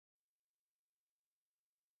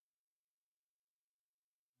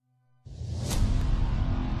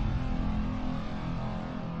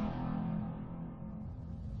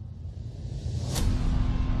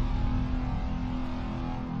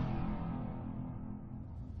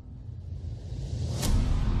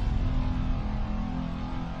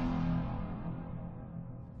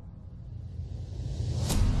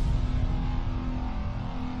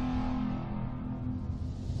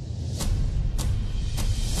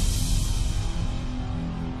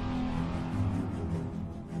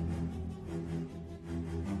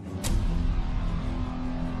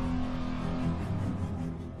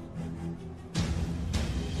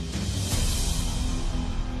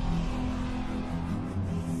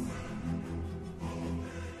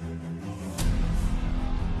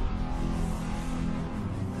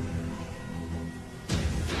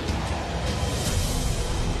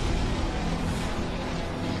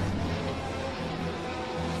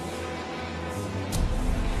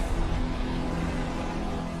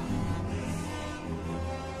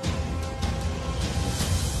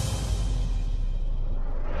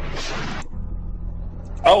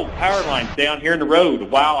oh, power lines down here in the road.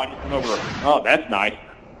 Wow, I just went over. Oh, that's nice.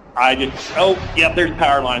 Oh, yeah, there's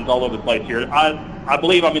power lines all over the place here. I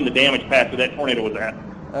believe I'm in the damage path where that tornado was at.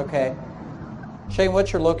 Okay. Shane,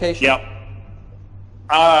 what's your location? Yep.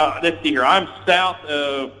 Let's see here. I'm south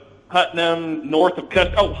of Putnam, north of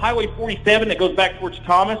Highway 47 that goes back towards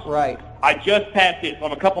Thomas. Right. I just passed it, so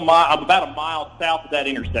I'm about a mile south of that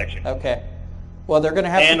intersection. Okay. Well, they're going to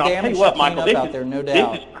have some damage to clean up out there, no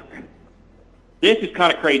doubt. This is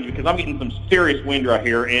kind of crazy because I'm getting some serious wind right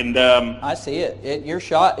here, and I see it. Your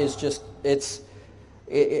shot is just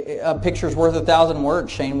a picture's worth 1,000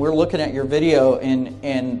 words, Shane. We're looking at your video,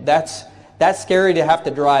 and that's scary to have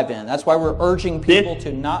to drive in. That's why we're urging people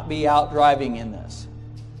to not be out driving in this.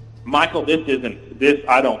 Michael,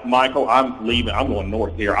 Michael, I'm leaving. I'm going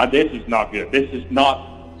north here. This is not good. This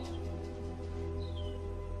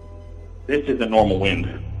is a normal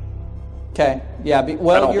wind. Okay. Yeah.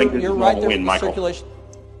 Well, you're right there with the circulation.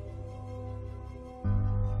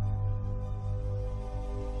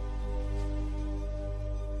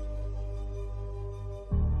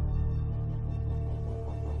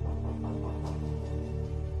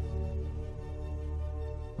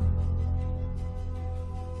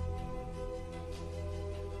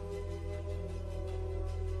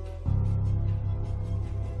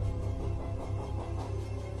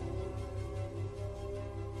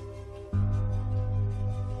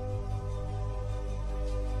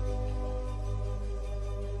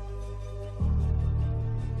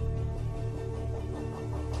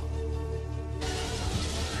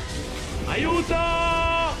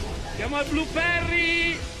 Aiuto! Siamo al Blue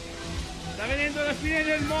Ferry! Sta venendo la fine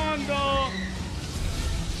del mondo!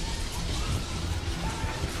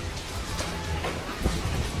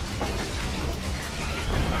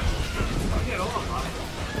 Che roba!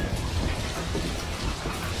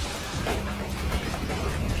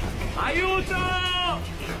 Aiuto!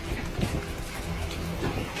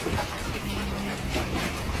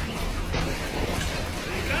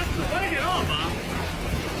 Cazzo, guarda che roba!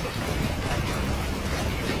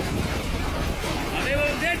 Avevo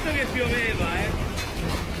detto che pioveva,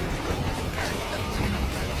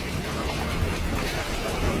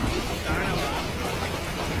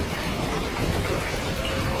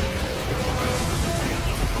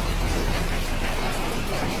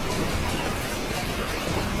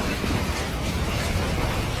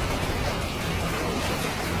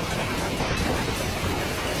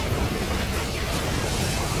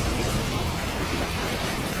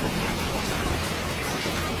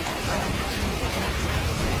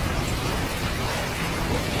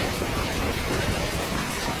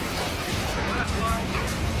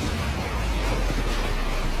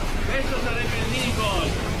 Questo sarebbe il minigol.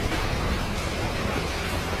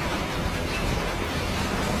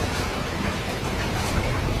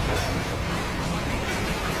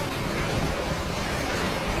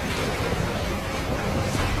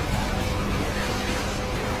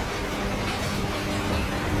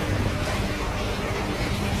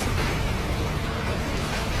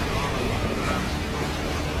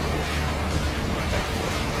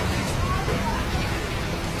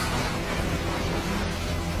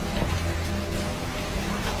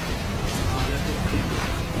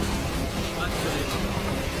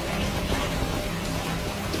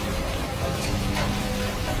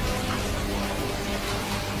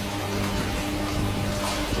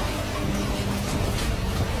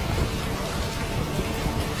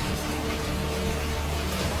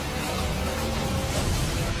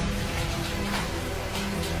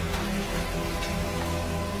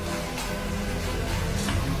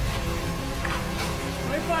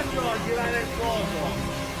 Faccio a girare il coso.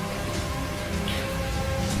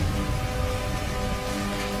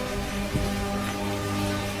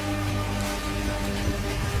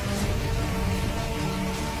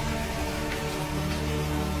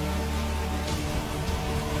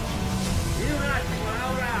 Di un attimo,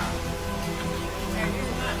 Laura. Di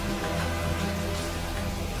un attimo.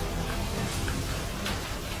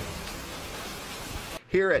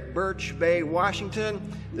 Here at Birch Bay, Washington,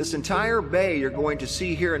 this entire bay you're going to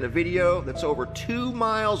see here in the video that's over 2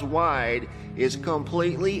 miles wide is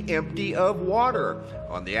completely empty of water.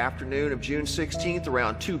 On the afternoon of June 16th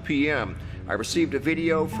around 2 p.m. I received a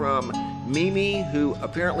video from Mimi, who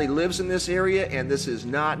apparently lives in this area, and this is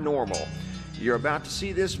not normal. You're about to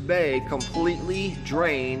see this bay completely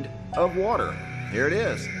drained of water. Here it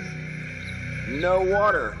is. No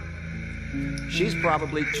water. She's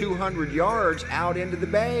probably 200 yards out into the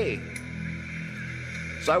bay.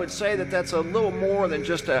 So I would say that that's a little more than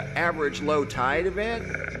just an average low tide event.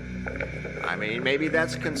 I mean, maybe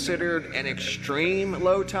that's considered an extreme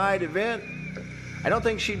low tide event. I don't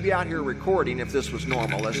think she'd be out here recording if this was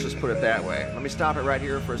normal. Let's just put it that way. Let me stop it right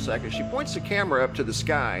here for a second. She points the camera up to the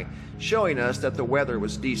sky, showing us that the weather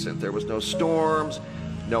was decent. There was no storms,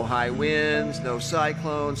 no high winds, no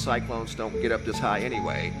cyclones. Cyclones don't get up this high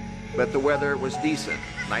anyway. But the weather was decent.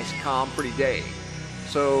 Nice, calm, pretty day.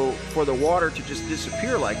 So for the water to just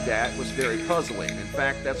disappear like that was very puzzling. In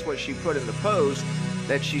fact, that's what she put in the post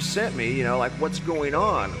that she sent me, you know, like, what's going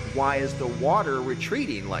on? Why is the water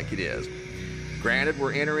retreating like it is? Granted,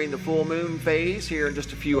 we're entering the full moon phase here in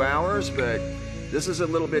just a few hours, but this is a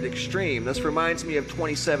little bit extreme. This reminds me of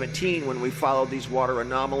 2017 when we followed these water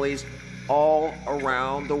anomalies all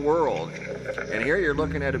around the world. And here you're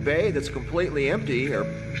looking at a bay that's completely empty, or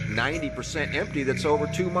 90% empty, that's over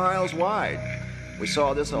 2 miles wide. We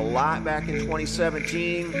saw this a lot back in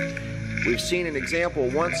 2017. We've seen an example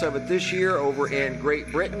once of it this year over in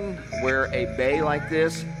Great Britain, where a bay like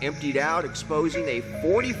this emptied out, exposing a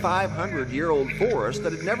 4,500-year-old forest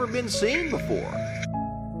that had never been seen before.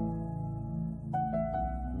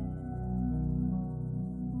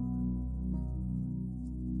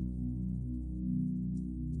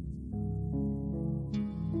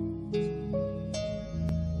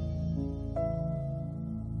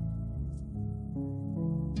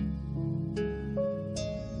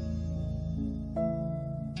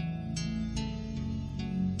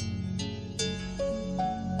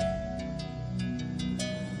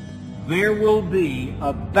 There will be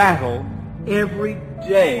a battle every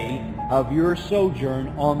day of your sojourn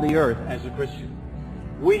on the earth as a Christian.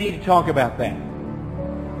 We need to talk about that.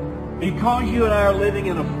 Because you and I are living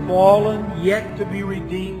in a fallen, yet to be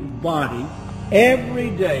redeemed body, every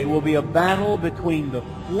day will be a battle between the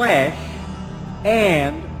flesh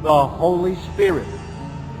and the Holy Spirit.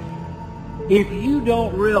 If you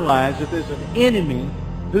don't realize that there's an enemy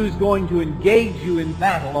who's going to engage you in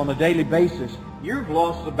battle on a daily basis, you've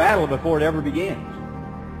lost the battle before it ever begins.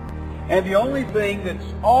 And the only thing that's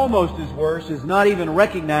almost as worse is not even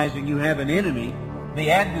recognizing you have an enemy, the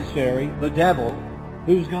adversary, the devil,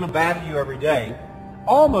 who's going to battle you every day.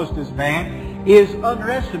 Almost as bad is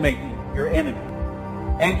underestimating your enemy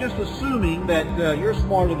and just assuming that you're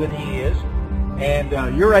smarter than he is, and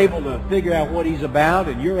you're able to figure out what he's about,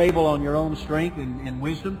 and you're able on your own strength and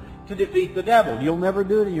wisdom to defeat the devil. You'll never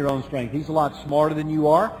do it in your own strength. He's a lot smarter than you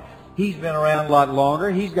are. He's been around a lot longer.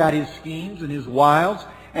 He's got his schemes and his wiles,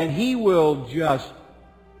 and he will just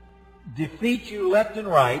defeat you left and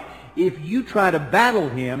right if you try to battle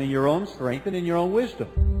him in your own strength and in your own wisdom.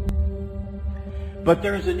 But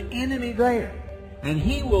there's an enemy there, and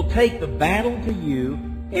he will take the battle to you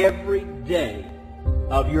every day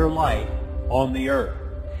of your life on the earth.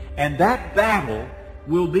 And that battle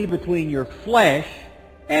will be between your flesh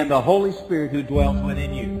and the Holy Spirit who dwells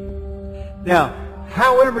within you. Now,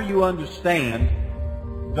 however you understand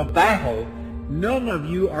the battle, none of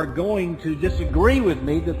you are going to disagree with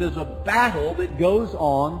me that there's a battle that goes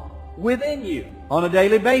on within you on a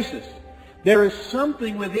daily basis. There is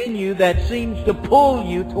something within you that seems to pull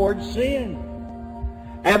you towards sin.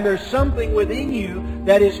 And there's something within you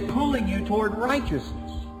that is pulling you toward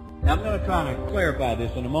righteousness. Now, I'm going to try to clarify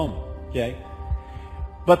this in a moment, okay?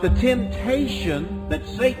 But the temptation that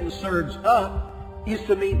Satan serves up is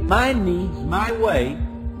to meet my needs my way,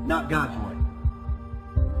 not God's way.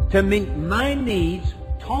 To meet my needs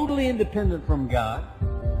totally independent from God,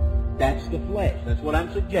 that's the flesh. That's what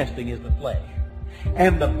I'm suggesting is the flesh.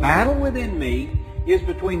 And the battle within me is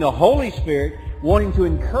between the Holy Spirit wanting to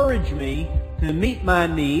encourage me to meet my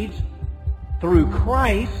needs through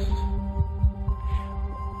Christ,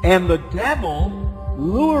 and the devil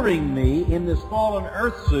luring me in this fallen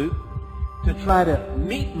earth suit to try to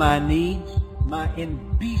meet my needs in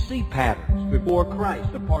BC patterns before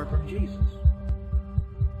Christ, apart from Jesus.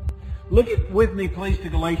 Look with me, please, to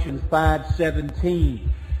Galatians 5:17.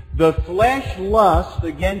 The flesh lusts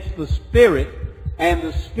against the Spirit, and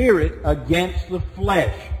the Spirit against the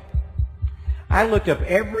flesh. I looked up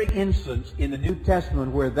every instance in the New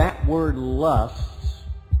Testament where that word lusts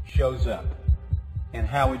shows up and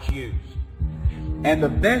how it's used. And the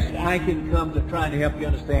best I can come to trying to help you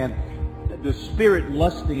understand the Spirit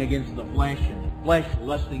lusting against the flesh and the flesh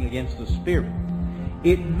lusting against the Spirit,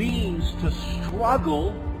 it means to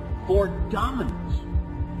struggle for dominance.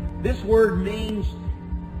 This word means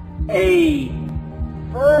a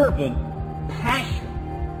fervent passion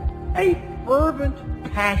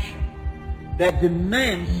that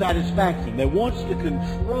demands satisfaction, that wants to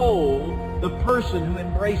control the person who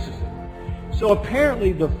embraces it. So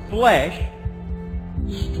apparently the flesh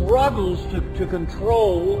struggles to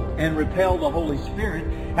control and repel the Holy Spirit,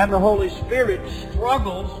 and the Holy Spirit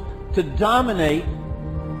struggles to dominate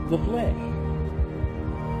the flesh.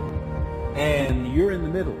 and you're in the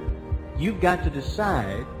middle. You've got to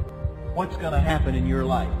decide what's going to happen in your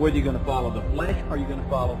life, whether you're going to follow the flesh or you're going to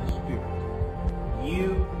follow the Spirit.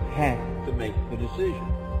 You have to make the decision.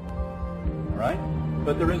 All right?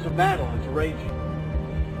 But there is a battle that's raging.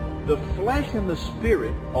 The flesh and the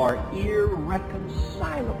Spirit are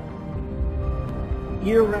irreconcilable.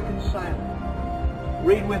 Irreconcilable.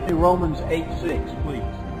 Read with me Romans 8:6, please.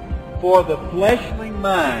 For the fleshly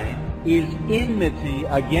mind is enmity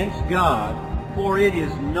against God, for it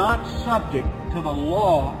is not subject to the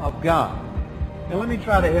law of God. Now let me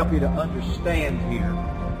try to help you to understand here.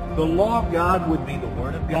 The law of God would be the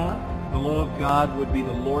Word of God. The law of God would be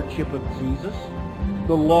the Lordship of Jesus.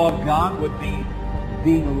 The law of God would be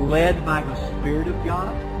being led by the Spirit of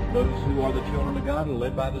God. Those who are the children of God are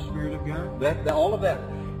led by the Spirit of God. All of that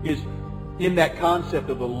is in that concept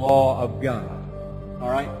of the law of God. All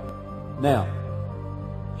right? Now,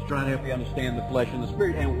 let's try to help you understand the flesh and the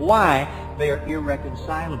Spirit and why they are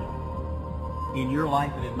irreconcilable in your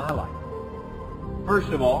life and in my life. First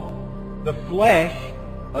of all, the flesh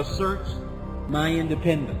asserts my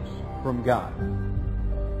independence from God.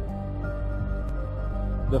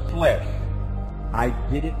 The flesh. I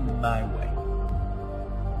did it my way.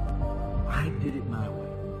 I did it my way.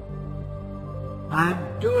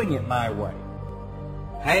 I'm doing it my way.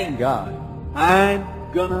 Hang God. I'm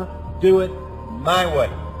gonna do it my way.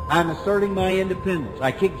 I'm asserting my independence.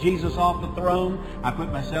 I kicked Jesus off the throne. I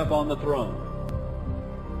put myself on the throne.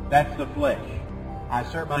 That's the flesh. I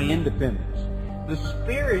assert my independence. The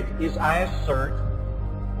Spirit is I assert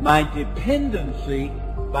my dependency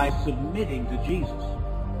by submitting to Jesus.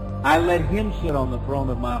 I let Him sit on the throne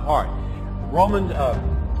of my heart.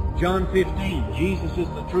 John 15, Jesus is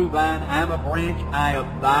the true vine. I'm a branch. I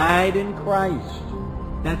abide in Christ.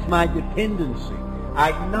 That's my dependency. I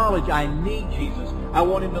acknowledge I need Jesus. I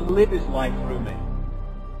want Him to live His life through me.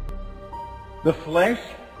 The flesh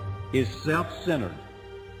is self-centered.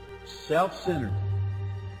 Self-centered.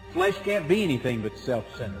 Flesh can't be anything but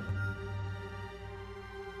self-centered.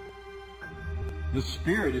 The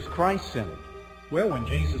Spirit is Christ-centered. Well, when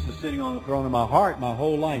Jesus is sitting on the throne of my heart, my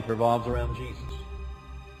whole life revolves around Jesus.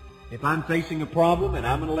 If I'm facing a problem and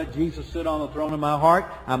I'm going to let Jesus sit on the throne of my heart,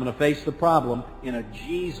 I'm going to face the problem in a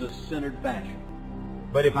Jesus-centered fashion.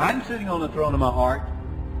 But if I'm sitting on the throne of my heart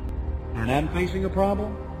and I'm facing a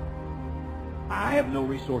problem, I have no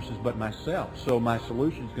resources but myself. So my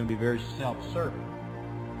solution is going to be very self-serving.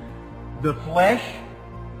 The flesh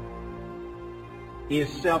is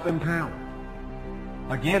self-empowered.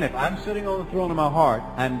 Again, if I'm sitting on the throne of my heart,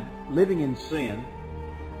 I'm living in sin,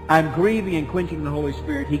 I'm grieving and quenching the Holy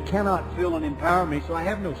Spirit, He cannot fill and empower me, so I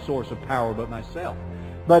have no source of power but myself.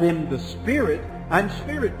 But in the Spirit, I'm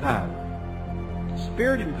Spirit-powered.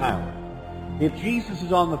 Spirit-empowered. If Jesus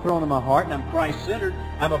is on the throne of my heart and I'm Christ-centered,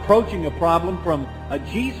 I'm approaching a problem from a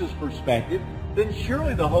Jesus perspective, then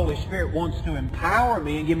surely the Holy Spirit wants to empower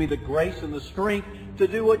me and give me the grace and the strength to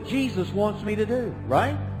do what Jesus wants me to do,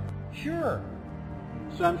 right? Sure.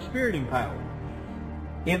 So I'm Spirit-empowered.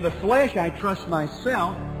 In the flesh, I trust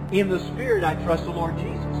myself. In the Spirit, I trust the Lord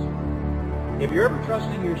Jesus. If you're ever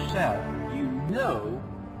trusting yourself, you know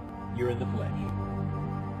you're in the flesh.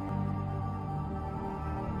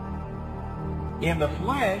 In the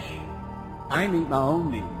flesh, I meet my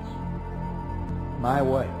own needs, my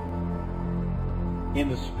way. In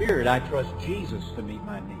the Spirit, I trust Jesus to meet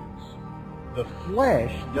my needs. The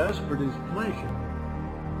flesh does produce pleasure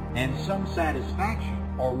and some satisfaction,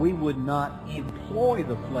 or we would not employ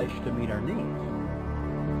the flesh to meet our needs.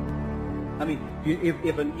 I mean, if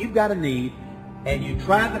you've got a need and you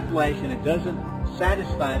try the flesh and it doesn't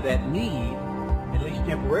satisfy that need, at least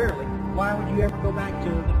temporarily, why would you ever go back to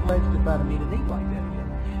the flesh to try to meet a need like that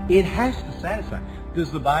again? It has to satisfy.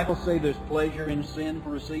 Does the Bible say there's pleasure in sin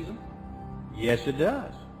for a season? Yes, it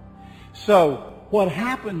does. So what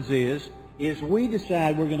happens is we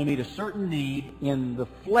decide we're going to meet a certain need in the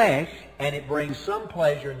flesh, and it brings some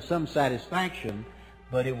pleasure and some satisfaction,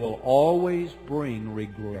 but it will always bring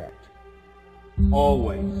regret.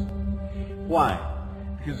 Always. Why?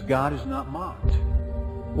 Because God is not mocked.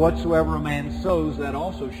 Whatsoever a man sows, that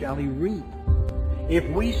also shall he reap. If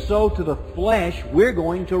we sow to the flesh, we're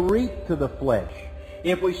going to reap to the flesh.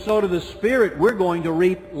 If we sow to the Spirit, we're going to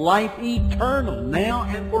reap life eternal, now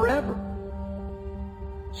and forever.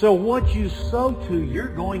 So what you sow to, you're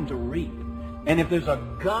going to reap. And if there's a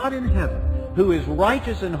God in heaven who is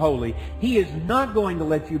righteous and holy, He is not going to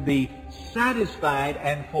let you be satisfied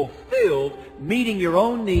and fulfilled, meeting your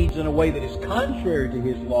own needs in a way that is contrary to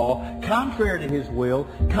His law, contrary to His will,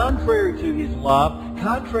 contrary to His love,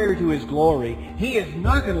 contrary to His glory. He is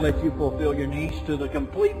not going to let you fulfill your needs to the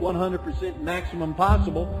complete 100% maximum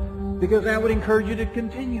possible because that would encourage you to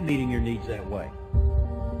continue meeting your needs that way.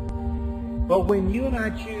 But when you and I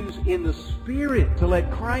choose in the Spirit to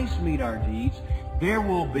let Christ meet our needs, there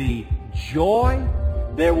will be joy,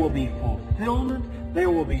 there will be fulfillment, there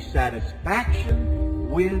will be satisfaction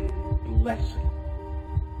with blessing.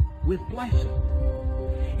 With blessing.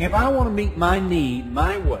 If I want to meet my need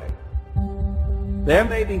my way, there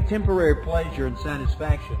may be temporary pleasure and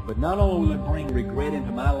satisfaction, but not only will it bring regret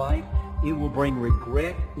into my life, it will bring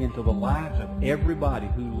regret into the lives of everybody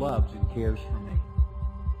who loves and cares for me.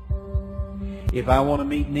 If I want to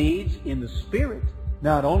meet needs in the Spirit,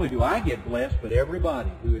 not only do I get blessed, but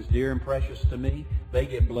everybody who is dear and precious to me, they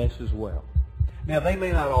get blessed as well. Now, they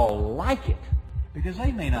may not all like it, because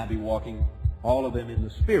they may not be walking, all of them, in the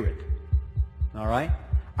Spirit. All right?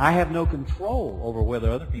 I have no control over whether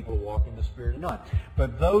other people walk in the Spirit or not.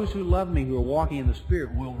 But those who love me, who are walking in the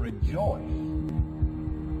Spirit, will rejoice.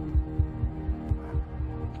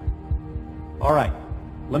 All right.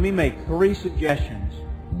 Let me make 3 suggestions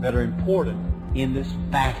that are important in this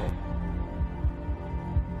battle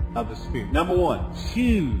of the Spirit. Number 1,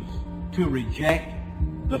 choose to reject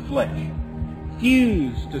the flesh.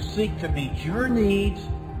 Choose to seek to meet your needs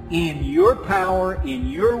in your power, in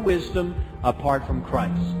your wisdom, apart from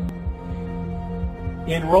Christ.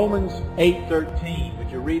 In Romans 8:13, would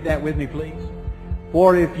you read that with me, please?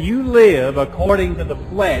 For if you live according to the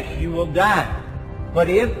flesh, you will die. But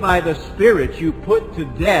if by the Spirit you put to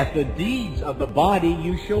death the deeds of the body,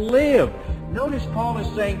 you shall live. Notice Paul is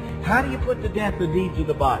saying, how do you put to death the deeds of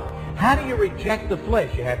the body? How do you reject the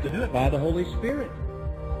flesh? You have to do it by the Holy Spirit.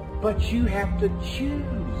 But you have to choose.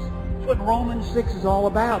 That's what Romans 6 is all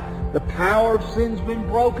about. The power of sin's been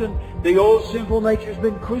broken. The old sinful nature's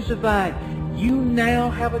been crucified. You now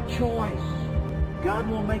have a choice. God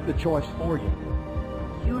will make the choice for you.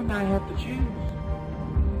 You and I have to choose.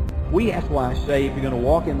 That's why I say if you're going to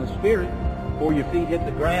walk in the Spirit, before your feet hit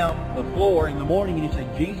the ground, the floor in the morning, and you say,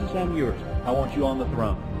 Jesus, I'm yours. I want you on the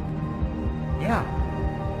throne. Yeah.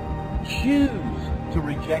 Choose to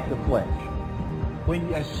reject the flesh.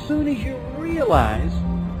 As soon as you realize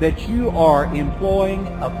that you are employing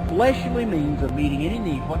a fleshly means of meeting any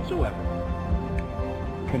need whatsoever,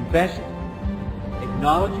 confess it,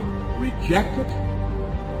 acknowledge it, reject it,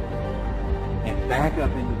 and back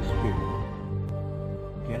up into the Spirit.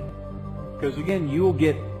 Okay? Because again, you'll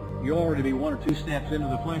already be 1 or 2 steps into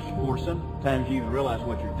the flesh before sometimes you even realize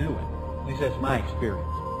what you're doing. At least that's my experience.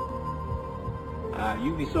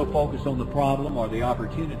 You can be so focused on the problem or the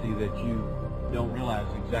opportunity that you don't realize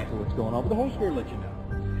exactly what's going on, but the Holy Spirit will let you know.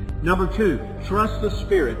 Number 2, trust the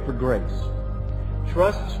Spirit for grace.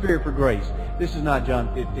 Trust the Spirit for grace. This is not John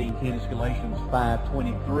 15:10, it's Galatians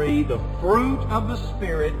 5:23. The fruit of the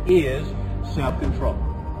Spirit is self-control.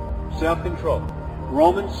 Self-control.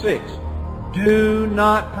 Romans 6. Do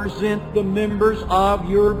not present the members of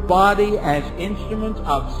your body as instruments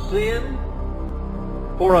of sin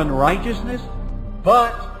for unrighteousness,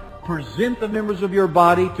 but present the members of your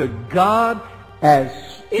body to God as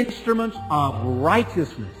instruments of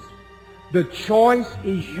righteousness. The choice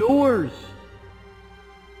is yours.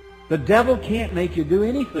 The devil can't make you do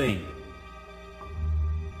anything.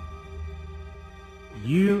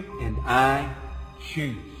 You and I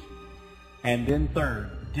choose. And then third,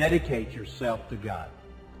 dedicate yourself to God.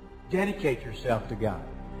 Dedicate yourself to God.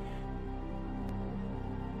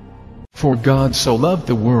 For God so loved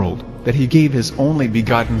the world, that he gave his only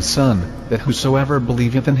begotten Son, that whosoever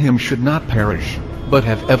believeth in him should not perish, but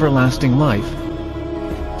have everlasting life.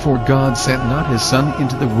 For God sent not his Son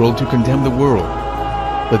into the world to condemn the world,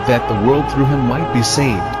 but that the world through him might be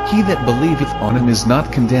saved. He that believeth on him is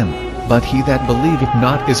not condemned, but he that believeth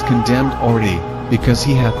not is condemned already, because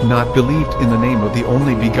he hath not believed in the name of the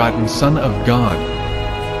only begotten Son of God.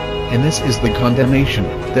 And this is the condemnation,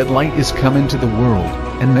 that light is come into the world,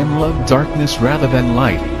 and men love darkness rather than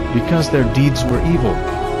light, because their deeds were evil.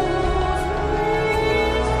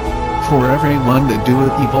 For every one that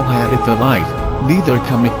doeth evil hateth the light, neither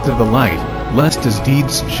cometh to the light, lest his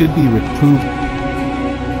deeds should be reproved.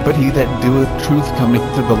 But he that doeth truth cometh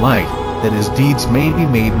to the light, that his deeds may be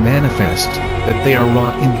made manifest, that they are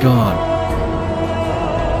wrought in God.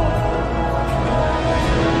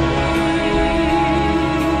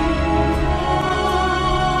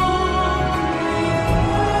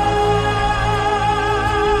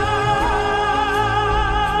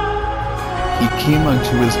 He came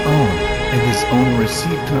unto his own, and his own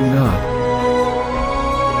received him not.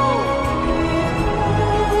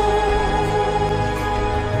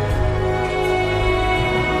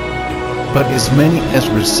 But as many as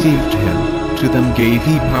received him, to them gave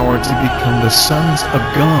he power to become the sons of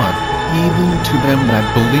God, even to them that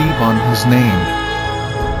believe on his name,